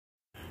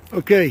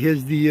Okay,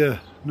 here's the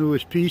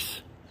newest piece.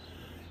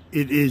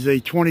 It is a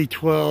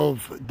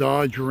 2012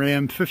 Dodge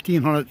Ram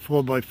 1500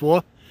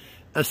 4x4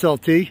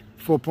 SLT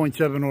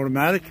 4.7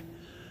 automatic.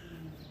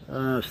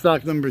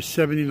 Stock number is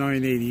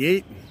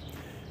 7988.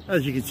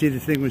 As you can see, the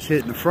thing was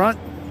hit in the front.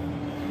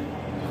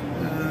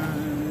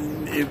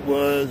 It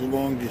was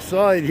along the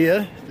side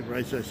here. The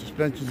right side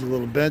suspension's a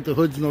little bent. The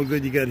hood's no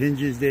good. You got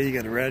hinges there. You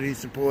got a radiator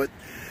support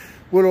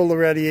with all the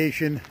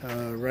radiation.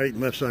 Right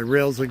and left side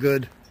rails are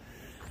good.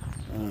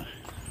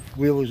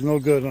 Wheel is no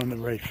good on the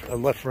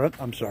left front.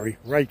 I'm sorry,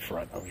 right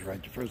front. I was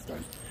right the first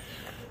time.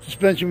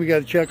 Suspension, we got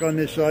to check on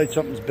this side.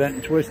 Something's bent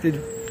and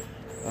twisted.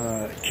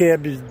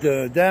 Cab is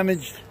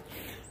damaged.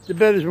 The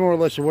bed is more or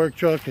less a work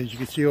truck. As you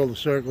can see, all the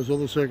circles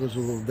are a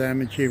little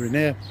damaged here and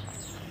there.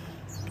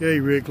 Okay,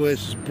 rear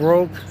glass is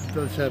broke. It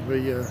does have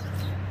a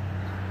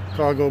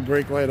cargo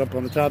brake light up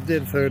on the top there,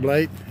 the third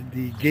light.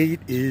 The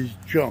gate is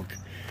junk.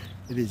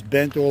 It is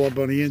bent all up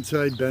on the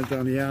inside, bent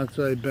on the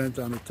outside, bent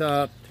on the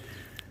top.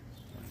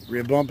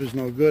 Rear bump is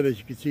no good. As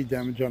you can see,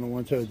 damage on the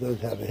one side. It does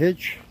have a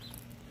hitch.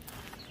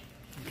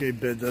 Okay,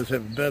 bed does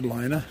have a bed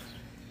liner.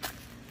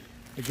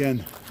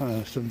 Again,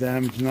 some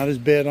damage. Not as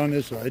bad on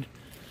this side.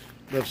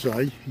 Left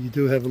side. You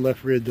do have a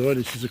left rear door.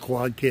 This is a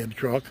quad cab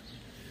truck.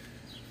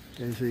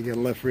 Okay, so you got a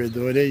left rear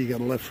door there. You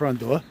got a left front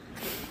door.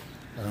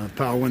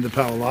 Power window,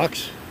 power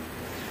locks.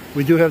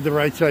 We do have the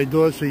right side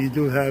door, so you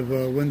do have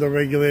window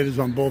regulators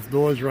on both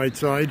doors, right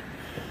side.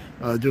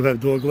 Do have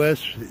door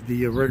glass.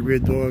 The right rear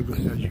door,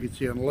 as you can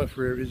see on the left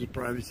rear, is a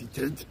privacy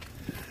tint.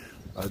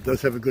 It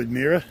does have a good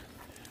mirror.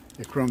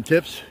 The chrome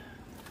tips,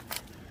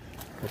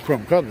 or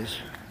chrome covers.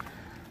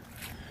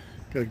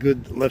 Got a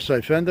good left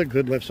side fender,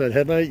 good left side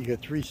headlight. You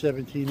got three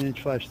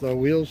 17-inch 5-star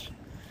wheels.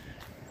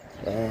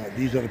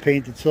 These are the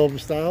painted silver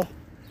style.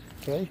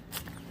 Okay.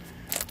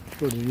 Let's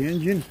go to the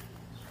engine.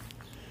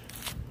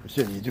 I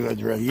said you do have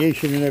the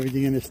radiation and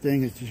everything in this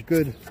thing. It's just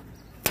good.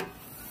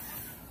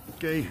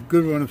 Okay,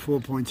 good run of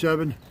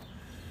 4.7.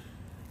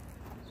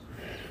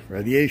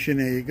 Radiation,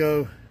 there you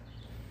go.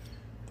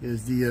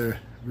 There's the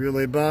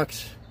relay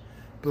box,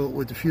 built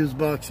with the fuse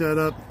box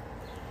setup.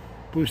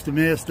 Booster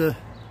master,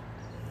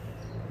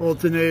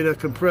 alternator,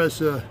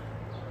 compressor.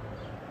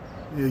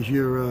 There's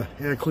your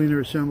air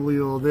cleaner assembly,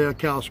 all there.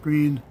 Cal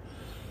screen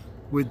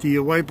with the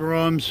wiper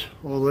arms,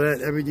 all of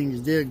that. Everything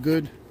is there,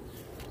 good.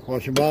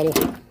 Washer bottle,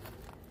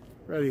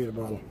 radiator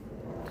bottle,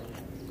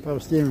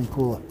 power steering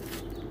cooler.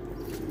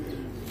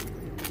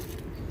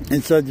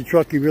 Inside the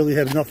truck, you really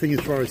have nothing as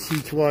far as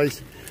seats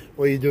wise.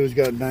 All you do is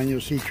got manual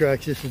seat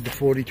tracks. This is the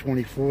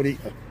 40-20-40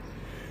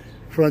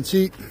 front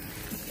seat.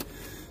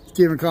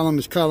 Steering column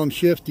is column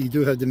shift. You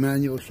do have the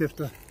manual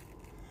shifter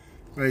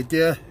right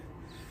there.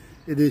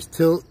 It is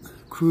tilt,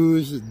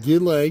 cruise,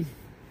 delay.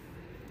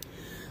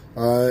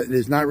 It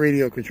is not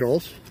radio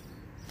controls.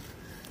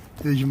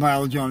 There's your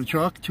mileage on the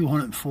truck,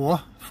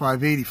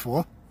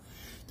 204,584.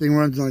 Thing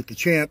runs like a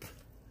champ.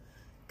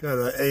 Got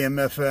an AM,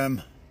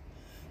 FM.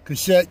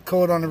 Cassette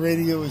code on the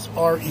radio is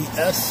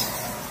RES.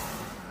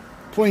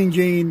 Plain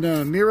Jane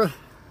mirror.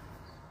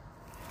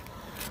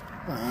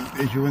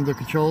 There's your window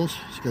controls.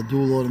 It's got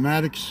dual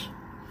automatics.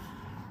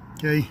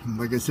 Okay,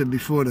 like I said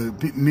before,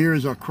 the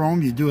mirrors are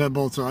chrome. You do have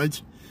both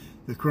sides.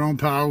 The chrome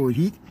power with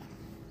heat.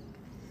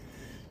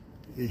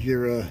 Here's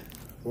your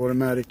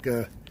automatic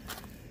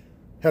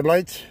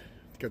headlights.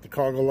 Got the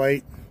cargo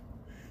light,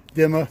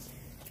 dimmer.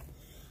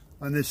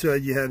 On this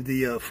side you have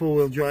the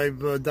four-wheel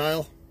drive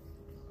dial.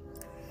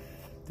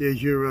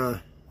 There's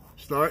your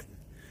start,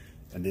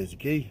 and there's the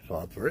key,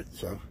 fob for it,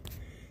 so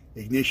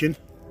ignition.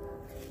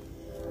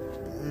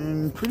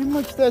 And pretty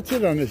much that's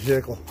it on this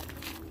vehicle.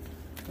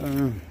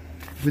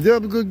 We do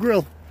have a good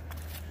grill.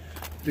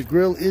 The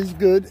grill is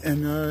good,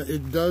 and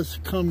it does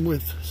come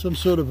with some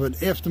sort of an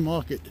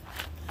aftermarket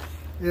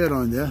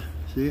add-on there.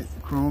 See it?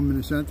 Chrome in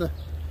the center.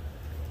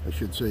 I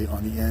should say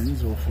on the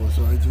ends, all four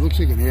sides. It looks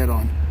like an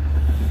add-on.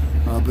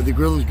 But the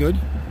grill is good.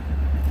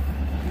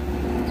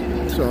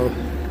 So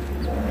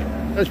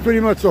that's pretty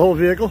much the whole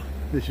vehicle.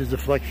 This is the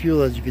flex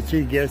fuel. As you can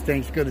see, gas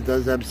tank's good. It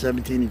does have a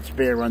 17-inch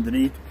spare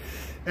underneath.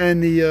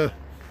 And the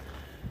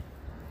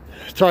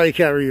tire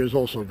carrier is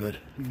also good.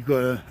 You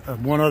got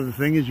one other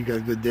thing is you got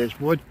a good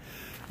dashboard.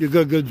 You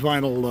got good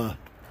vinyl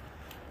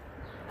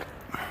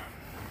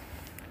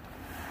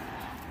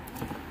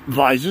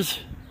visors.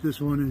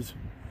 This one is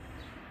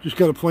just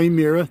got a plain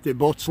mirror. They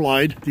both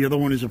slide. The other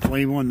one is a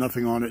plain one,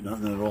 nothing on it,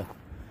 nothing at all.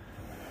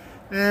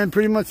 And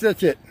pretty much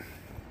that's it.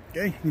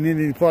 Okay, you need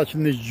any parts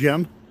from this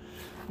gem,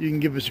 you can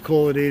give us a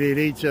call at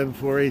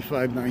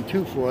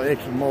 888-748-5924,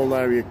 X from Mo,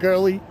 Larry, or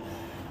Curly.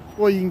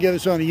 Or you can get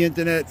us on the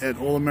internet at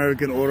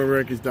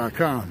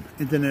allamericanautorecords.com.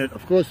 Internet,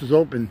 of course, is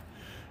open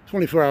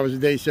 24 hours a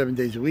day, 7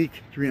 days a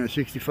week,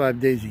 365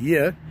 days a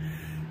year.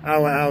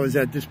 Our hours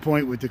at this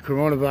point with the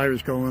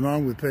coronavirus going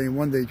on, we're paying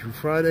 1 day through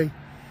Friday,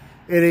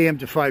 8 a.m.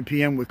 to 5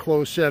 p.m. We're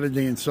closed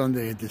Saturday and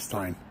Sunday at this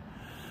time.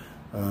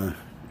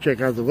 Check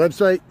out the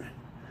website.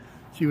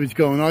 See what's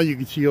going on. You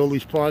can see all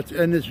these parts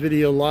and this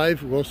video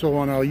live. We're also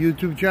on our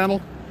YouTube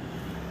channel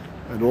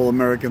at All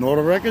American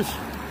Auto Records.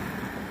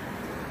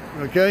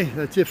 Okay,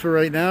 that's it for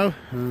right now.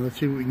 Let's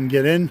see what we can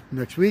get in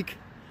next week.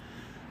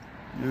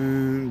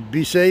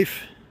 Be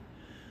safe,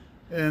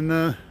 and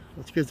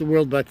let's get the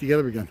world back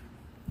together again.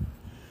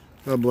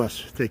 God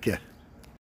bless. Take care.